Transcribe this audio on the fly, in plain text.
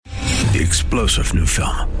The explosive new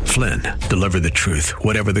film, Flynn, deliver the truth,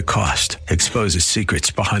 whatever the cost. Exposes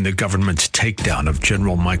secrets behind the government's takedown of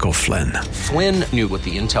General Michael Flynn. Flynn knew what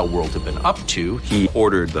the intel world had been up to. He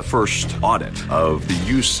ordered the first audit of the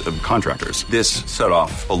use of contractors. This set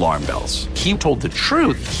off alarm bells. He told the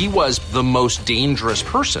truth. He was the most dangerous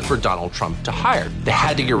person for Donald Trump to hire. They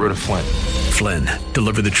had to get rid of Flynn. Flynn,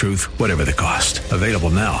 deliver the truth, whatever the cost. Available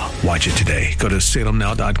now. Watch it today. Go to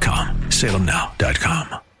salemnow.com.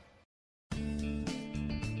 salemnow.com.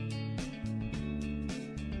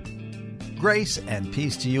 Grace and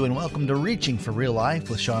peace to you, and welcome to Reaching for Real Life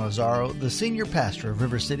with Sean Azzaro, the senior pastor of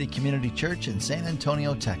River City Community Church in San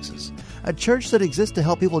Antonio, Texas. A church that exists to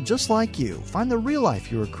help people just like you find the real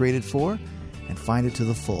life you were created for and find it to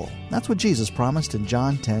the full. That's what Jesus promised in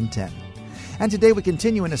John 10:10. And today we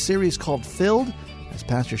continue in a series called Filled, as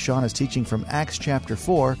Pastor Sean is teaching from Acts chapter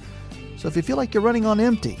 4. So if you feel like you're running on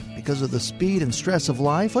empty because of the speed and stress of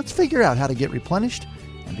life, let's figure out how to get replenished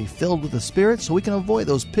and be filled with the Spirit so we can avoid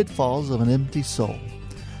those pitfalls of an empty soul.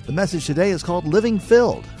 The message today is called Living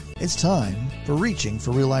Filled. It's time for Reaching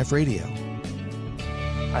for Real Life Radio.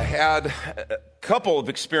 I had a couple of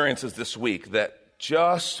experiences this week that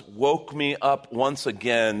just woke me up once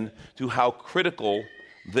again to how critical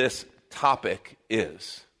this topic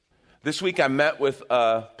is. This week I met with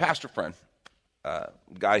a pastor friend, a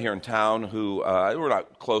guy here in town who we're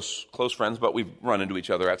not close friends, but we've run into each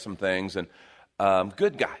other at some things, and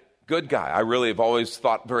good guy. I really have always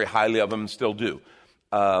thought very highly of him and still do.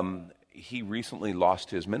 He recently lost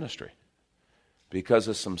his ministry because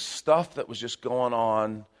of some stuff that was just going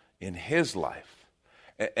on in his life.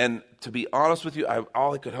 And to be honest with you,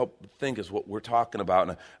 all I could help think is what we're talking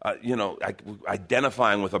about. And,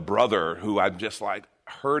 identifying with a brother who I'm just like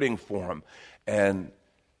hurting for him. And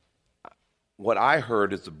what I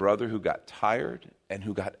heard is a brother who got tired and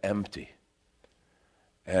who got empty.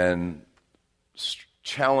 And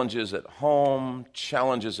challenges at home,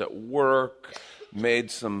 challenges at work,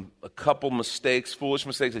 made a couple mistakes, foolish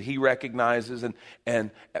mistakes that he recognizes.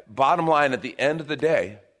 And bottom line, at the end of the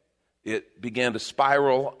day, it began to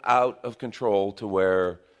spiral out of control to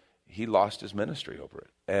where he lost his ministry over it.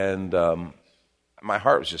 And my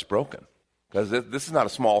heart was just broken because this is not a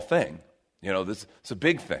small thing. It's a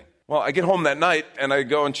big thing. Well, I get home that night and I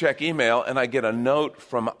go and check email and I get a note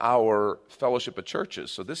from our fellowship of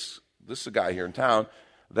churches. So this is a guy here in town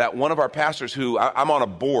that one of our pastors who I'm on a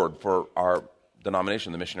board for our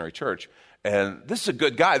denomination, the Missionary Church. And this is a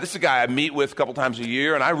good guy. This is a guy I meet with a couple times a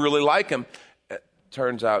year and I really like him. It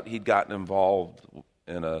turns out he'd gotten involved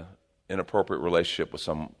in an inappropriate relationship with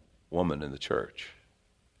some woman in the church.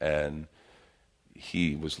 And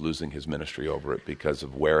he was losing his ministry over it because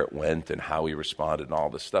of where it went and how he responded and all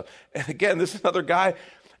this stuff. And again, this is another guy.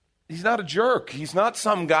 He's not a jerk. He's not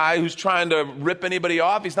some guy who's trying to rip anybody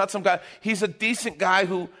off. He's not some guy. He's a decent guy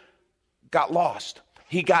who got lost.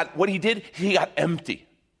 He got empty.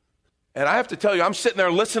 And I have to tell you, I'm sitting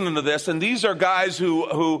there listening to this, and these are guys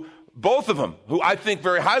who both of them, who I think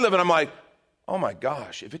very highly of, and I'm like, oh my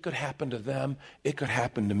gosh, if it could happen to them, it could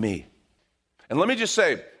happen to me. And let me just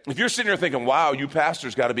say, if you're sitting here thinking, wow, you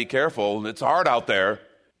pastors got to be careful, it's hard out there,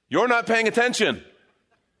 you're not paying attention.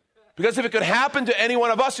 Because if it could happen to any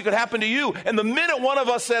one of us, it could happen to you. And the minute one of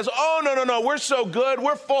us says, oh, no, we're so good,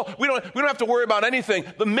 we're full, we don't have to worry about anything,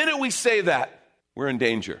 the minute we say that, we're in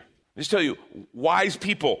danger. I just tell you, wise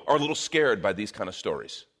people are a little scared by these kind of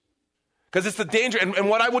stories. Because it's the danger. And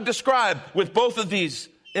what I would describe with both of these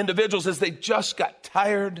individuals is they just got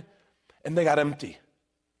tired and they got empty.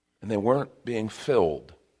 And they weren't being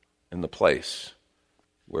filled in the place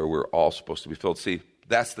where we're all supposed to be filled. See,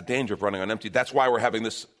 that's the danger of running on empty. That's why we're having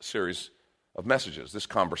this series of messages, this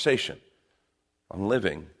conversation on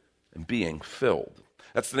living and being filled.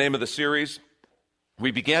 That's the name of the series.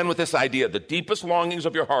 We began with this idea: the deepest longings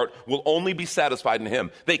of your heart will only be satisfied in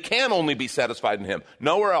Him. They can only be satisfied in Him.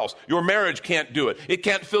 Nowhere else. Your marriage can't do it. It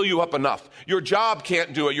can't fill you up enough. Your job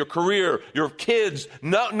can't do it. Your career, your kids,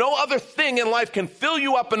 no other thing in life can fill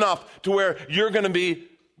you up enough to where you're going to be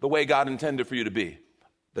the way God intended for you to be.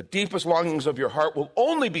 The deepest longings of your heart will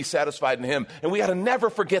only be satisfied in Him. And we got to never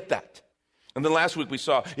forget that. And then last week we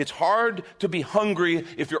saw it's hard to be hungry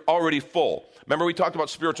if you're already full. Remember we talked about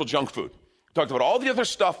spiritual junk food. Talked about all the other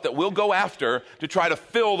stuff that we'll go after to try to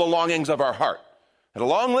fill the longings of our heart. And a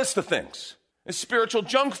long list of things. It's spiritual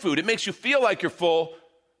junk food. It makes you feel like you're full,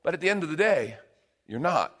 but at the end of the day, you're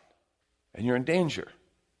not. And you're in danger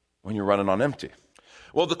when you're running on empty.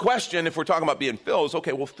 Well, the question, if we're talking about being filled, is,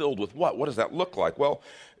 okay, well, filled with what? What does that look like? Well,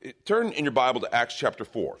 turn in your Bible to Acts chapter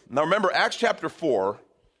 4. Now, remember, Acts chapter 4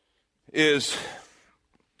 is,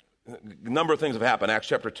 a number of things have happened. Acts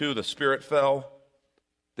chapter 2, the Spirit fell.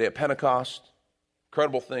 Day of Pentecost,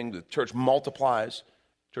 incredible thing. The church multiplies.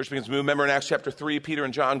 Church begins to move. Remember in Acts chapter 3, Peter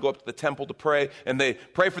and John go up to the temple to pray, and they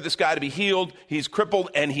pray for this guy to be healed. He's crippled,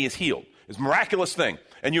 and he is healed. It's a miraculous thing.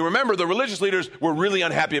 And you remember the religious leaders were really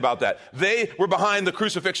unhappy about that. They were behind the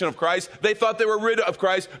crucifixion of Christ. They thought they were rid of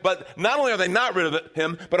Christ, but not only are they not rid of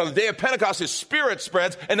him, but on the day of Pentecost, his spirit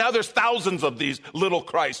spreads, and now there's thousands of these little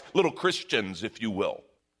Christ, little Christians, if you will.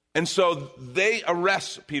 And so they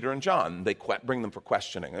arrest Peter and John. They bring them for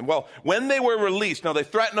questioning. And well, when they were released, now they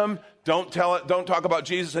threaten them, don't talk about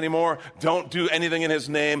Jesus anymore, don't do anything in his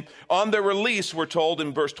name. On their release, we're told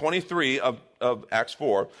in verse 23 of Acts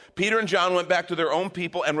 4, Peter and John went back to their own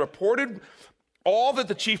people and reported all that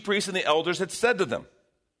the chief priests and the elders had said to them.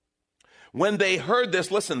 When they heard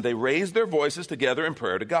this, listen, they raised their voices together in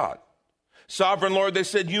prayer to God. Sovereign Lord, they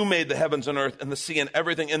said, you made the heavens and earth and the sea and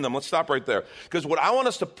everything in them. Let's stop right there. Because what I want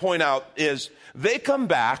us to point out is they come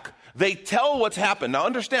back, they tell what's happened. Now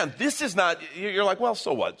understand, this is not, you're like, well,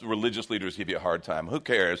 so what? Religious leaders give you a hard time. Who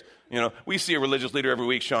cares? You know, we see a religious leader every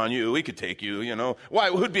week, Sean, we could take you, you know. Why?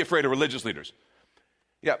 Who'd be afraid of religious leaders?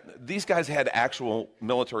 Yeah, these guys had actual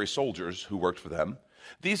military soldiers who worked for them.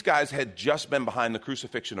 These guys had just been behind the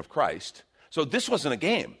crucifixion of Christ. So this wasn't a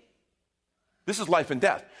game. This is life and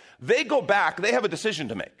death. They go back, they have a decision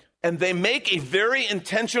to make. And they make a very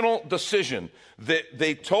intentional decision.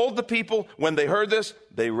 They told the people, when they heard this,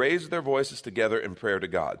 they raised their voices together in prayer to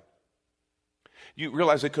God. You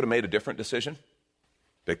realize they could have made a different decision?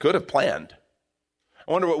 They could have planned.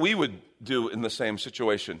 I wonder what we would do in the same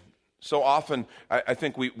situation. So often, I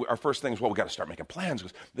think our first thing is, well, we got to start making plans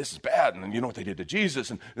because this is bad, and you know what they did to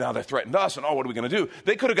Jesus, and now they threatened us, and what are we going to do?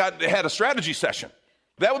 They could have had a strategy session.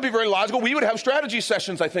 That would be very logical. We would have strategy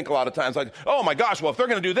sessions, I think, a lot of times. Like, oh my gosh, well, if they're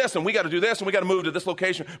going to do this, and we got to do this, and we got to move to this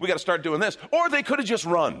location, we got to start doing this. Or they could have just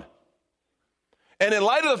run. And in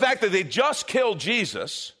light of the fact that they just killed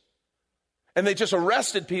Jesus, and they just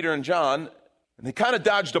arrested Peter and John, and they kind of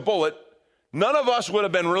dodged a bullet, none of us would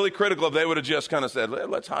have been really critical if they would have just kind of said,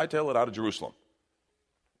 let's hightail it out of Jerusalem.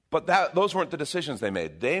 But those weren't the decisions they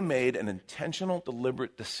made. They made an intentional,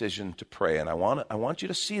 deliberate decision to pray. And I want you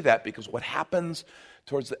to see that, because what happens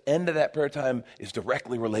towards the end of that prayer time is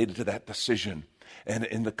directly related to that decision. And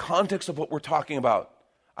in the context of what we're talking about,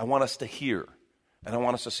 I want us to hear and I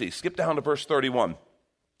want us to see. Skip down to verse 31.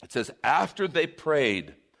 It says, after they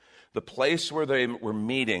prayed, the place where they were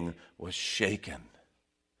meeting was shaken,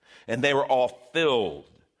 and they were all filled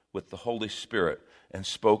with the Holy Spirit and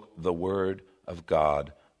spoke the word of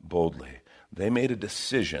God boldly. They made a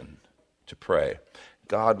decision to pray.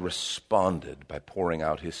 God responded by pouring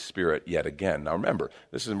out his Spirit yet again. Now remember,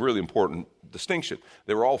 this is a really important distinction.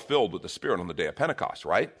 They were all filled with the Spirit on the day of Pentecost,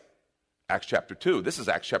 right? Acts chapter 2. This is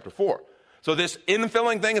Acts chapter 4. So this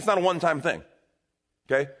infilling thing, it's not a one-time thing,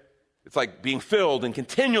 okay? It's like being filled, and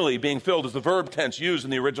continually being filled is the verb tense used in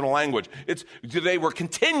the original language. They were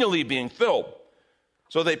continually being filled.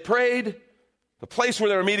 So they prayed. The place where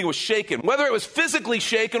they were meeting was shaken. Whether it was physically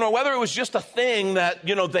shaken or whether it was just a thing that,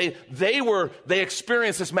 they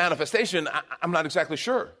experienced this manifestation, I'm not exactly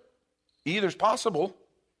sure. Either's possible.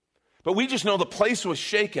 But we just know the place was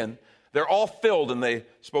shaken. They're all filled, and they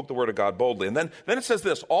spoke the word of God boldly. And then it says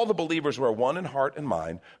this, all the believers were one in heart and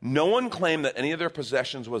mind. No one claimed that any of their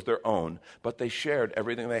possessions was their own, but they shared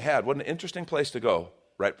everything they had. What an interesting place to go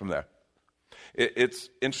right from there. It's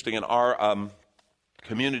interesting, in our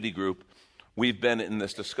community group, we've been in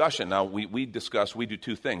this discussion. Now, we do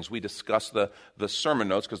two things. We discuss the sermon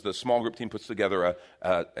notes, because the small group team puts together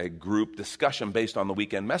a group discussion based on the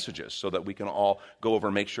weekend messages so that we can all go over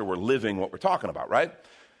and make sure we're living what we're talking about, right?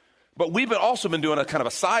 But we've also been doing a kind of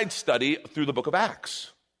a side study through the book of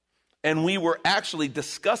Acts. And we were actually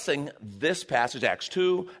discussing this passage, Acts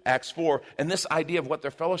 2, Acts 4, and this idea of what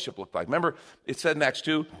their fellowship looked like. Remember, it said in Acts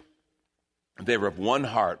 2, they were of one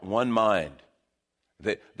heart, one mind.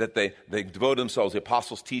 That they devoted themselves to the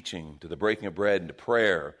apostles' teaching, to the breaking of bread, and to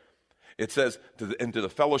prayer. It says, to the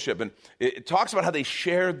fellowship. And it talks about how they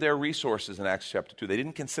shared their resources in Acts chapter 2. They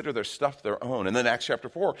didn't consider their stuff their own. And then Acts chapter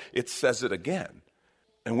 4, it says it again.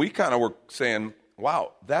 And we kind of were saying,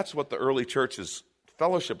 wow, that's what the early church's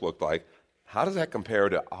fellowship looked like. How does that compare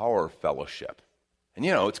to our fellowship? And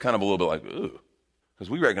it's kind of a little bit like, ooh.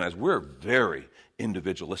 Because we recognize we're very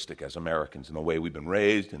individualistic as Americans in the way we've been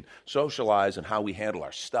raised and socialized and how we handle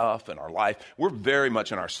our stuff and our life. We're very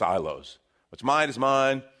much in our silos. What's mine is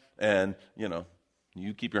mine, and,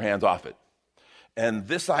 you keep your hands off it. And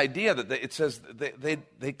this idea that it says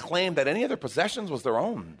they claimed that any of their possessions was their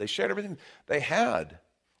own. They shared everything they had.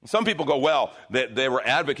 Some people go, well, they were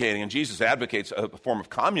advocating, and Jesus advocates a form of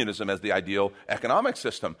communism as the ideal economic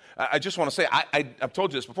system. I just want to say, I've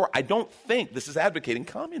told you this before, I don't think this is advocating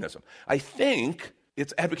communism. I think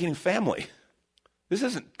it's advocating family. This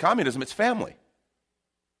isn't communism, it's family.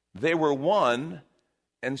 They were one,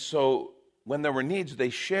 and so when there were needs, they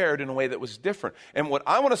shared in a way that was different. And what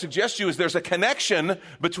I want to suggest to you is there's a connection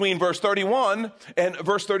between verse 31 and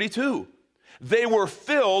verse 32. They were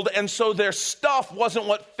filled, and so their stuff wasn't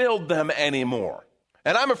what filled them anymore.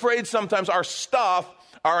 And I'm afraid sometimes our stuff,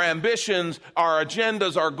 our ambitions, our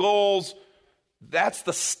agendas, our goals, that's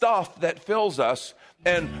the stuff that fills us.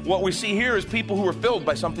 And what we see here is people who were filled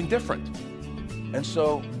by something different. And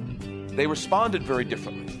so they responded very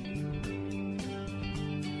differently.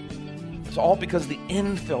 It's all because of the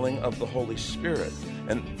infilling of the Holy Spirit.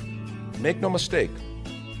 And make no mistake,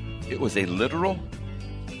 it was a literal,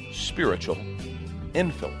 spiritual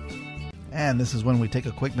infill. And this is when we take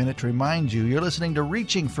a quick minute to remind you you're listening to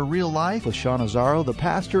Reaching for Real Life with Sean Azzaro, the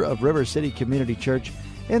pastor of River City Community Church,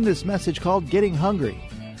 in this message called Getting Hungry,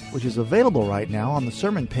 which is available right now on the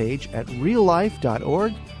sermon page at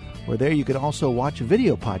reallife.org, where there you can also watch a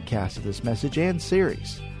video podcast of this message and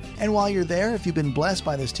series. And while you're there, if you've been blessed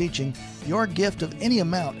by this teaching, your gift of any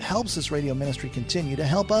amount helps this radio ministry continue to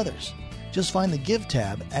help others. Just find the Give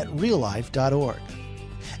tab at reallife.org.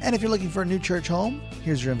 And if you're looking for a new church home,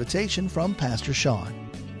 here's your invitation from Pastor Sean.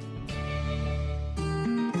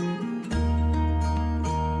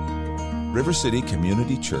 River City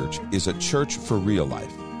Community Church is a church for real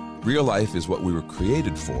life. Real life is what we were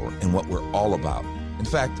created for and what we're all about. In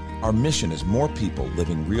fact, our mission is more people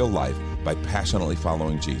living real life by passionately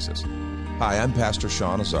following Jesus. Hi, I'm Pastor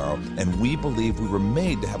Sean Azzaro, and we believe we were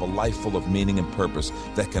made to have a life full of meaning and purpose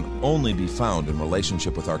that can only be found in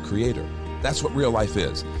relationship with our Creator. That's what real life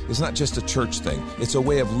is. It's not just a church thing. It's a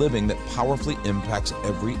way of living that powerfully impacts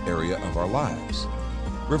every area of our lives.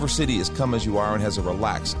 River City is come as you are and has a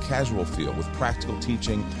relaxed, casual feel with practical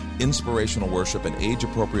teaching, inspirational worship, and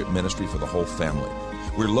age-appropriate ministry for the whole family.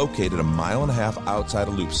 We're located a mile and a half outside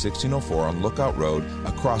of Loop 1604 on Lookout Road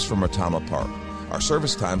across from Retama Park. Our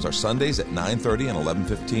service times are Sundays at 9:30 and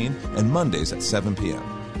 11:15 and Mondays at 7 p.m.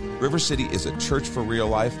 River City is a church for real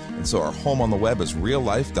life, and so our home on the web is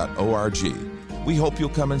reallife.org. We hope you'll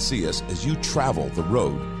come and see us as you travel the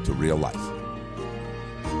road to real life.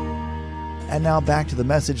 And now back to the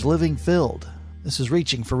message, Living Filled. This is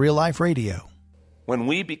Reaching for Real Life Radio. When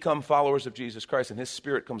we become followers of Jesus Christ and His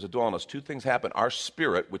Spirit comes to dwell in us, two things happen. Our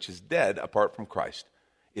spirit, which is dead apart from Christ,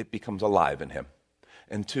 it becomes alive in Him.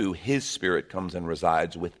 And two, His Spirit comes and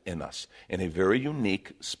resides within us in a very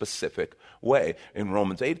unique, specific way. In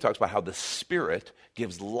Romans 8, it talks about how the Spirit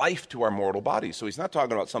gives life to our mortal bodies. So He's not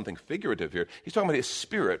talking about something figurative here. He's talking about His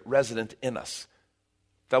Spirit resident in us,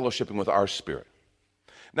 fellowshipping with our spirit.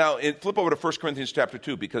 Now, flip over to 1 Corinthians chapter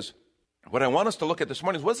 2, because what I want us to look at this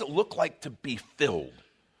morning is, what does it look like to be filled?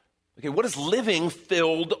 Okay, what does living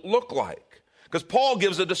filled look like? Because Paul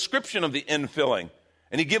gives a description of the infilling,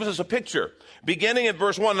 and he gives us a picture. Beginning at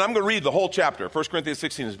verse 1, and I'm going to read the whole chapter. 1 Corinthians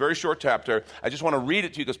 16 is a very short chapter. I just want to read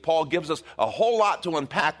it to you because Paul gives us a whole lot to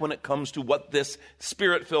unpack when it comes to what this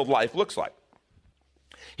Spirit-filled life looks like.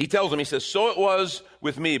 He tells them, he says, "So it was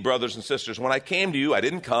with me, brothers and sisters. When I came to you, I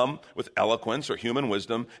didn't come with eloquence or human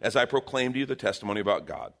wisdom as I proclaimed to you the testimony about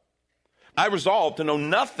God. I resolved to know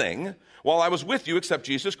nothing while I was with you except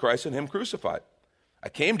Jesus Christ and Him crucified. I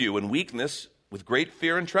came to you in weakness with great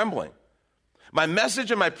fear and trembling. My message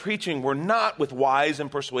and my preaching were not with wise and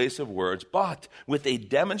persuasive words, but with a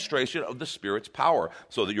demonstration of the Spirit's power,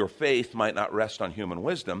 so that your faith might not rest on human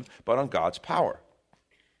wisdom, but on God's power."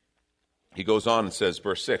 He goes on and says,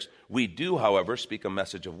 verse 6, "We do, however, speak a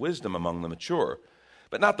message of wisdom among the mature,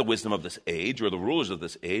 but not the wisdom of this age or the rulers of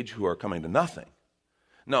this age who are coming to nothing.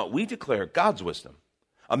 No, we declare God's wisdom,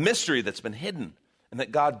 a mystery that's been hidden, and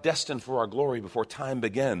that God destined for our glory before time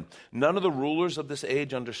began. None of the rulers of this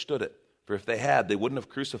age understood it, for if they had, they wouldn't have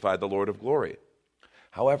crucified the Lord of glory.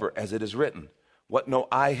 However, as it is written, what no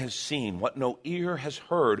eye has seen, what no ear has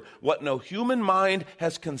heard, what no human mind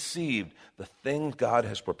has conceived, the things God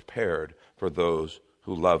has prepared for those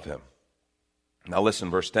who love Him." Now listen,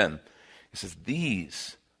 verse 10. He says,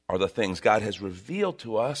 "These are the things God has revealed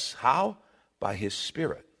to us." How? By His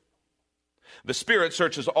Spirit. The Spirit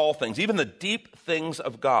searches all things, even the deep things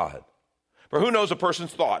of God. For who knows a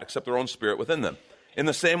person's thought except their own spirit within them? In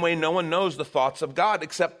the same way, no one knows the thoughts of God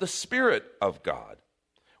except the Spirit of God.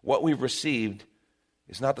 What we've received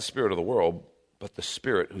is not the spirit of the world, but the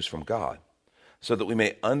Spirit who's from God, so that we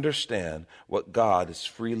may understand what God has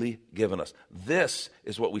freely given us. This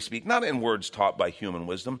is what we speak, not in words taught by human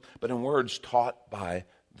wisdom, but in words taught by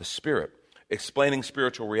the Spirit, explaining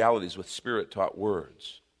spiritual realities with Spirit-taught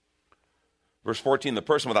words. Verse 14, the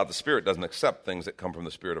person without the Spirit doesn't accept things that come from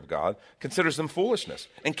the Spirit of God, considers them foolishness,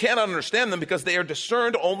 and cannot understand them because they are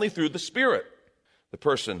discerned only through the Spirit. The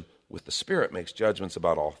person with the Spirit makes judgments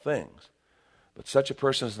about all things, but such a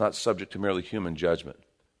person is not subject to merely human judgment.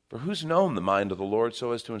 For who's known the mind of the Lord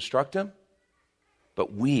so as to instruct him?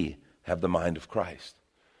 But we have the mind of Christ.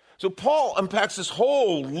 So Paul unpacks this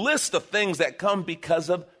whole list of things that come because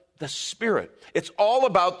of the Spirit. It's all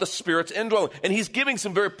about the Spirit's indwelling. And he's giving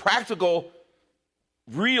some very practical,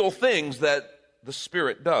 real things that the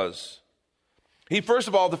Spirit does. He first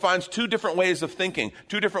of all defines two different ways of thinking,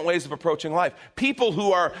 two different ways of approaching life. People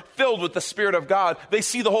who are filled with the Spirit of God, they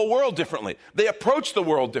see the whole world differently. They approach the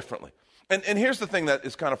world differently. And here's the thing that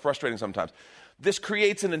is kind of frustrating sometimes. This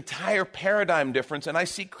creates an entire paradigm difference, and I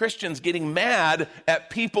see Christians getting mad at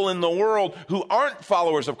people in the world who aren't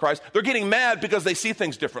followers of Christ. They're getting mad because they see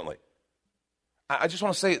things differently. I just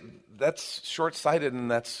want to say that's short-sighted and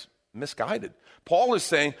that's misguided. Paul is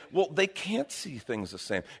saying, well, they can't see things the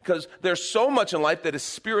same because there's so much in life that is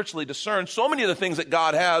spiritually discerned, so many of the things that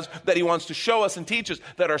God has that he wants to show us and teach us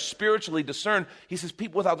that are spiritually discerned. He says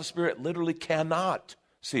people without the Spirit literally cannot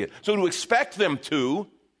see it. So to expect them to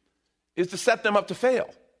is to set them up to fail.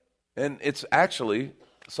 And it's actually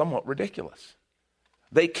somewhat ridiculous.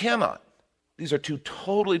 They cannot. These are two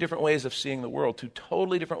totally different ways of seeing the world, two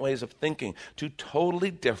totally different ways of thinking, two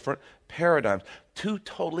totally different paradigms, two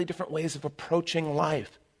totally different ways of approaching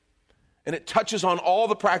life. And it touches on all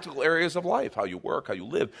the practical areas of life, how you work, how you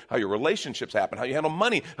live, how your relationships happen, how you handle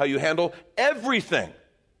money, how you handle everything,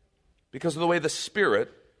 because of the way the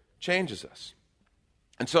Spirit changes us.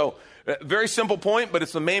 And so, very simple point, but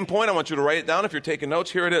it's the main point. I want you to write it down if you're taking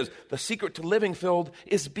notes. Here it is. The secret to living filled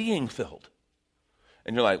is being filled.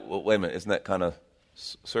 And you're like, well, wait a minute, isn't that kind of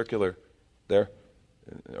circular there?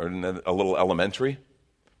 Or a little elementary?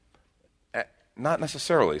 Not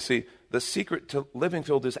necessarily. See, the secret to living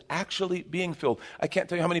filled is actually being filled. I can't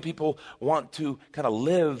tell you how many people want to kind of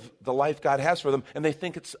live the life God has for them, and they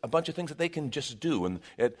think it's a bunch of things that they can just do. And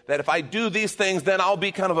that if I do these things, then I'll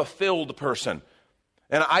be kind of a filled person.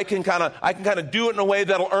 And I can kind of do it in a way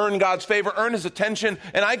that'll earn God's favor, earn his attention,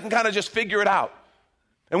 and I can kind of just figure it out.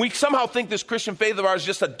 And we somehow think this Christian faith of ours is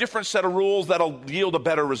just a different set of rules that'll yield a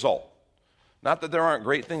better result. Not that there aren't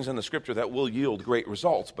great things in the Scripture that will yield great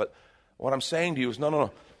results, but what I'm saying to you is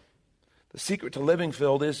no. The secret to living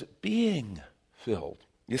filled is being filled.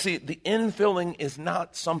 You see, the infilling is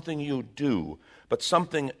not something you do, but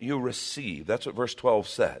something you receive. That's what verse 12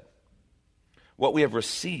 said. What we have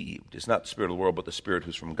received is not the spirit of the world, but the Spirit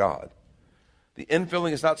who's from God. The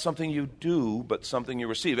infilling is not something you do, but something you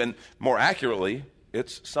receive. And more accurately,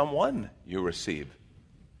 it's someone you receive.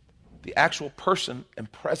 The actual person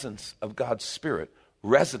and presence of God's Spirit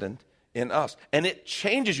resident in us. And it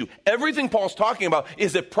changes you. Everything Paul's talking about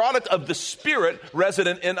is a product of the Spirit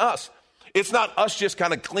resident in us. It's not us just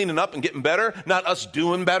kind of cleaning up and getting better, not us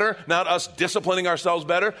doing better, not us disciplining ourselves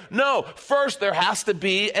better. No, first there has to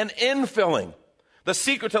be an infilling. The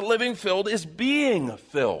secret to living filled is being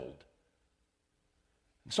filled.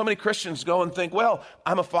 So many Christians go and think, well,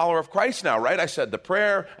 I'm a follower of Christ now, right? I said the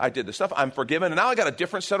prayer, I did the stuff, I'm forgiven, and now I got a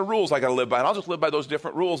different set of rules I got to live by, and I'll just live by those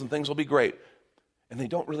different rules and things will be great. And they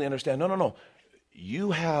don't really understand, no.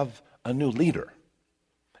 You have a new leader.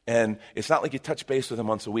 And it's not like you touch base with him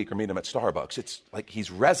once a week or meet him at Starbucks. It's like he's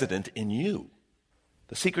resident in you.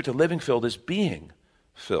 The secret to living filled is being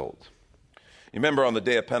filled. You remember on the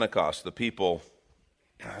day of Pentecost, the people,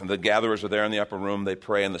 the gatherers are there in the upper room, they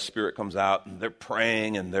pray, and the Spirit comes out, and they're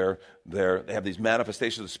praying, and they have these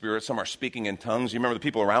manifestations of the Spirit. Some are speaking in tongues. You remember the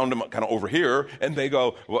people around them kind of over here, and they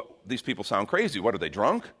go, well, these people sound crazy. What, are they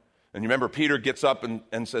drunk? And you remember Peter gets up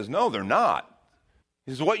and says, no, they're not.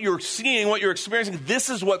 He says, what you're seeing, what you're experiencing, this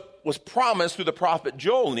is what was promised through the prophet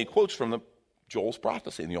Joel. And he quotes from Joel's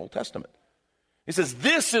prophecy in the Old Testament. He says,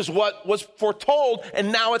 this is what was foretold,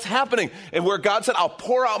 and now it's happening. And where God said, I'll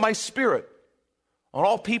pour out my Spirit on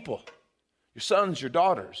all people, your sons, your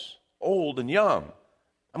daughters, old and young.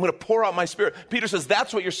 I'm going to pour out my Spirit. Peter says,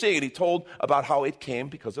 that's what you're seeing. And he told about how it came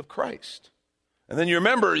because of Christ. And then you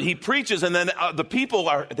remember, he preaches, and then the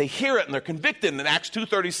people, they hear it, and they're convicted. And in Acts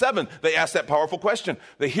 2:37, they ask that powerful question.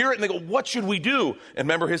 They hear it, and they go, what should we do? And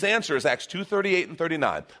remember, his answer is Acts 2:38 and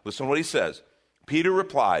 39. Listen to what he says. Peter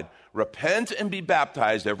replied, repent and be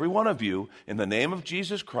baptized, every one of you, in the name of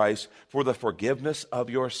Jesus Christ, for the forgiveness of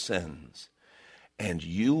your sins. And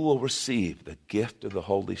you will receive the gift of the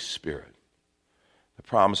Holy Spirit. The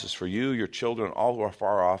promise is for you, your children, all who are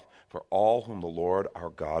far off, for all whom the Lord our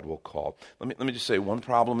God will call. Let me just say, one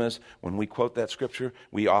problem is when we quote that scripture,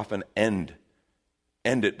 we often end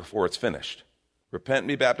end it before it's finished. Repent and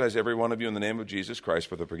be baptized, every one of you, in the name of Jesus Christ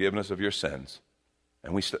for the forgiveness of your sins.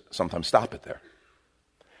 And we sometimes stop it there.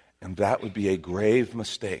 And that would be a grave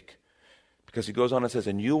mistake. Because he goes on and says,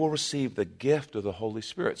 and you will receive the gift of the Holy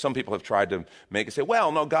Spirit. Some people have tried to make it say,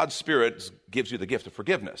 well, no, God's Spirit gives you the gift of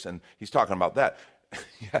forgiveness. And he's talking about that.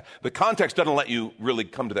 Yeah, the context doesn't let you really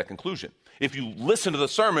come to that conclusion. If you listen to the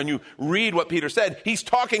sermon, you read what Peter said, he's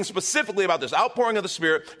talking specifically about this outpouring of the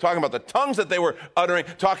Spirit, talking about the tongues that they were uttering,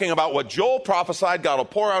 talking about what Joel prophesied, God will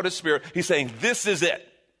pour out his Spirit. He's saying, this is it.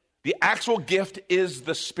 The actual gift is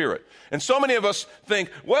the Spirit. And so many of us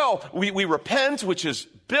think, well, we repent, which is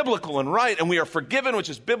biblical and right, and we are forgiven, which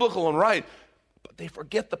is biblical and right. But they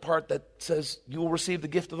forget the part that says you will receive the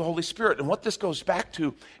gift of the Holy Spirit. And what this goes back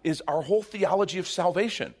to is our whole theology of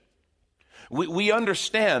salvation. We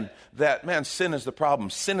understand that, man, sin is the problem.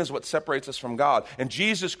 Sin is what separates us from God. And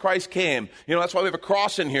Jesus Christ came. You know, that's why we have a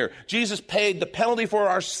cross in here. Jesus paid the penalty for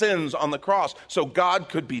our sins on the cross so God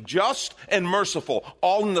could be just and merciful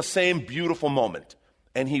all in the same beautiful moment.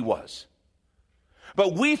 And he was.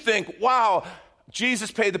 But we think, wow,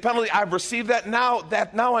 Jesus paid the penalty. I've received that.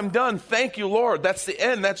 Now I'm done. Thank you, Lord. That's the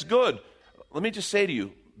end. That's good. Let me just say to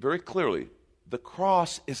you very clearly, the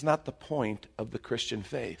cross is not the point of the Christian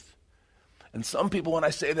faith. And some people, when I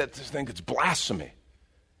say that, think it's blasphemy.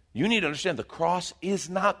 You need to understand the cross is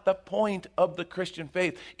not the point of the Christian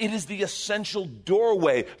faith. It is the essential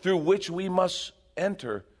doorway through which we must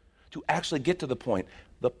enter to actually get to the point.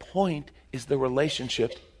 The point is the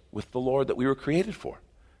relationship with the Lord that we were created for.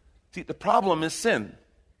 See, the problem is sin.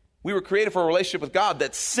 We were created for a relationship with God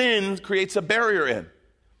that sin creates a barrier in.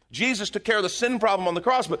 Jesus took care of the sin problem on the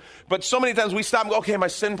cross, but so many times we stop and go, okay, my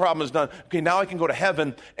sin problem is done. Okay, now I can go to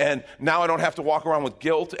heaven, and now I don't have to walk around with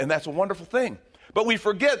guilt, and that's a wonderful thing. But we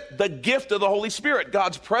forget the gift of the Holy Spirit,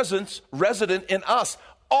 God's presence resident in us.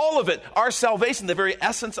 All of it, our salvation, the very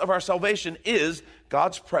essence of our salvation is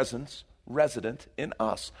God's presence resident in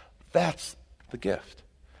us. That's the gift.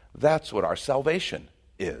 That's what our salvation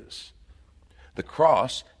is. The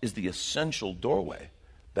cross is the essential doorway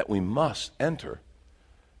that we must enter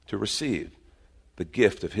to receive the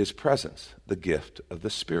gift of his presence, the gift of the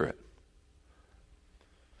Spirit.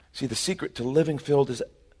 See, the secret to living filled is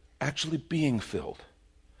actually being filled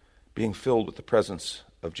with the presence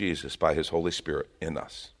of Jesus by his Holy Spirit in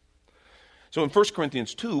us. So in 1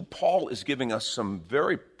 Corinthians 2, Paul is giving us some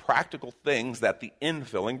very practical things that the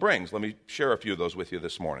infilling brings. Let me share a few of those with you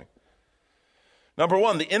this morning. Number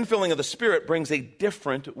one, the infilling of the Spirit brings a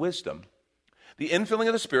different wisdom. The infilling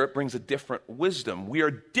of the Spirit brings a different wisdom. We are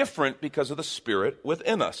different because of the Spirit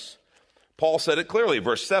within us. Paul said it clearly,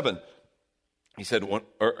 verse 7. He said, verse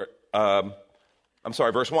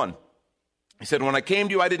 1. He said, when I came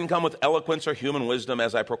to you, I didn't come with eloquence or human wisdom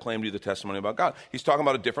as I proclaimed to you the testimony about God. He's talking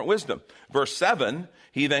about a different wisdom. Verse 7,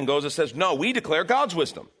 he then goes and says, no, we declare God's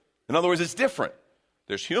wisdom. In other words, it's different.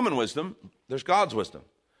 There's human wisdom, there's God's wisdom.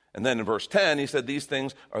 And then in verse 10, he said, these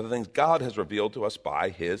things are the things God has revealed to us by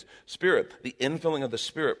his Spirit. The infilling of the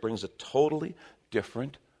Spirit brings a totally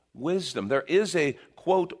different wisdom. There is a,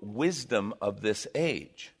 quote, wisdom of this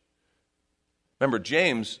age. Remember,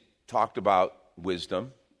 James talked about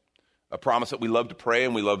wisdom, a promise that we love to pray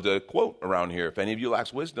and we love to quote around here. If any of you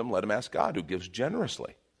lacks wisdom, let him ask God, who gives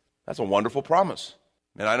generously. That's a wonderful promise.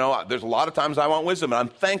 And I know there's a lot of times I want wisdom, and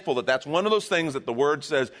I'm thankful that that's one of those things that the Word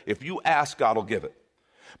says, if you ask, God will give it.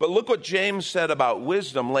 But look what James said about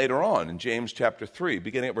wisdom later on in James chapter 3,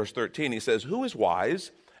 beginning at verse 13. He says, who is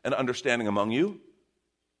wise and understanding among you?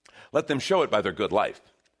 Let them show it by their good life,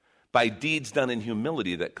 by deeds done in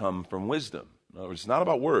humility that come from wisdom. In other words, it's not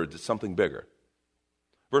about words, it's something bigger.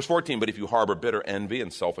 Verse 14, but if you harbor bitter envy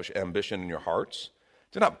and selfish ambition in your hearts,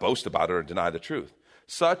 do not boast about it or deny the truth.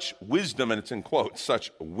 Such wisdom, and it's in quotes,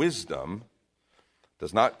 such wisdom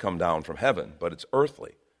does not come down from heaven, but it's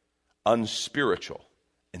earthly, unspiritual,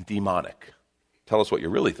 and demonic. Tell us what you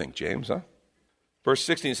really think, James, huh? Verse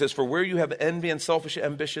 16 says, for where you have envy and selfish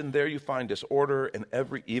ambition, there you find disorder and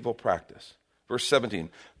every evil practice. Verse 17,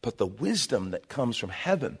 but the wisdom that comes from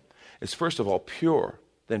heaven is first of all pure,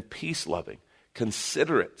 then peace-loving,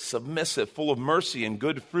 considerate, submissive, full of mercy and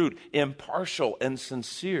good fruit, impartial and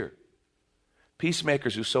sincere.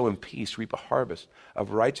 Peacemakers who sow in peace reap a harvest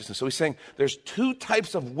of righteousness. So he's saying there's two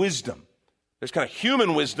types of wisdom. There's kind of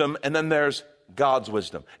human wisdom, and then there's God's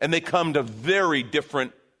wisdom. And they come to very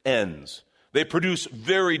different ends. They produce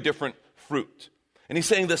very different fruit. And he's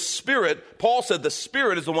saying the Spirit, Paul said the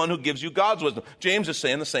Spirit is the one who gives you God's wisdom. James is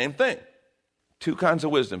saying the same thing. Two kinds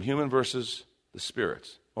of wisdom, human versus the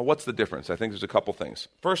Spirit's. Well, what's the difference? I think there's a couple things.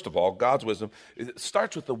 First of all, God's wisdom, it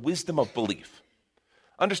starts with the wisdom of belief.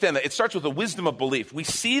 Understand that. It starts with the wisdom of belief. We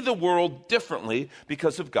see the world differently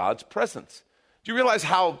because of God's presence. Do you realize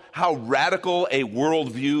how radical a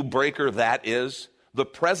worldview breaker that is? The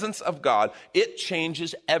presence of God, it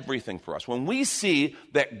changes everything for us. When we see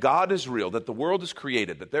that God is real, that the world is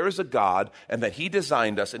created, that there is a God, and that he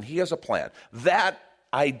designed us and he has a plan, that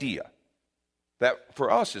idea, that for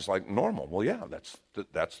us is like normal. Well, yeah,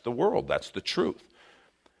 that's the world. That's the truth.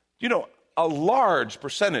 You know, a large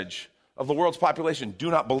percentage of the world's population do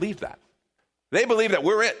not believe that. They believe that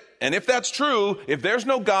we're it. And if that's true, if there's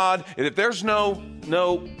no God, and if there's no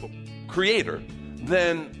creator,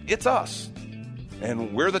 then it's us.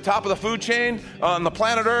 And we're the top of the food chain on the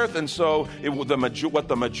planet Earth, and so what the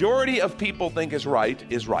majority of people think is right,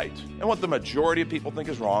 and what the majority of people think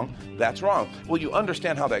is wrong, that's wrong. Well, you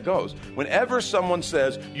understand how that goes. Whenever someone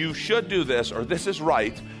says, you should do this, or this is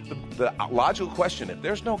right, the logical question, if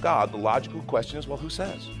there's no God, the logical question is, well, who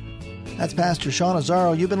says? That's Pastor Sean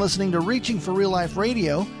Azzaro. You've been listening to Reaching for Real Life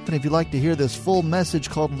Radio. And if you'd like to hear this full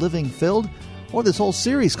message called Living Filled, or this whole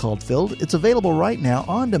series called Filled, it's available right now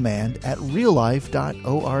on demand at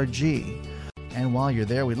reallife.org. And while you're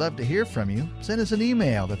there, we'd love to hear from you. Send us an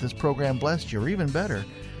email that this program blessed you, or even better,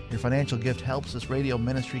 your financial gift helps this radio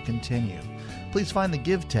ministry continue. Please find the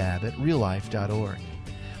Give tab at reallife.org.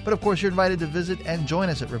 But of course, you're invited to visit and join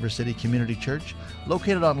us at River City Community Church,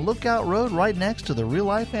 located on Lookout Road right next to the Real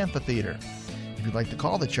Life Amphitheater. If you'd like to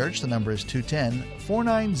call the church, the number is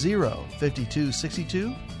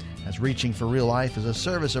 210-490-5262. As Reaching for Real Life is a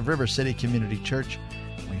service of River City Community Church.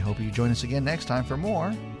 We hope you join us again next time for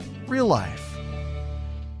more Real Life.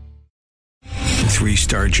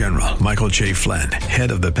 3-star General Michael J. Flynn,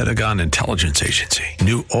 head of the Pentagon Intelligence Agency,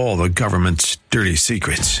 knew all the government's dirty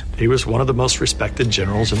secrets. He was one of the most respected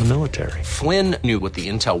generals in the military. Flynn knew what the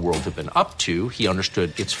intel world had been up to. He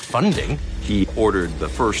understood its funding. He ordered the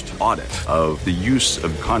first audit of the use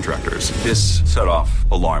of contractors. This set off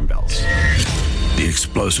alarm bells. The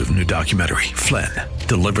explosive new documentary, Flynn,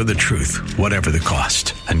 Deliver the Truth, Whatever the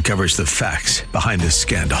Cost, uncovers the facts behind this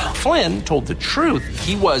scandal. Flynn told the truth.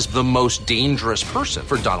 He was the most dangerous person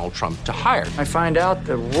for Donald Trump to hire. I find out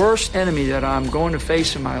the worst enemy that I'm going to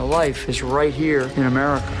face in my life is right here in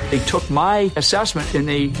America. They took my assessment and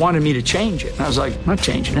they wanted me to change it. And I was like, I'm not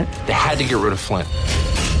changing it. They had to get rid of Flynn.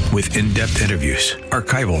 With in-depth interviews,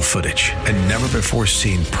 archival footage, and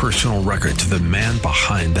never-before-seen personal records of the man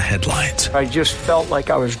behind the headlines. I just felt like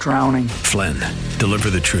I was drowning. Flynn, Deliver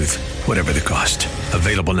the Truth, Whatever the Cost.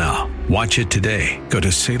 Available now. Watch it today. Go to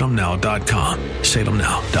salemnow.com.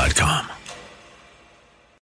 salemnow.com.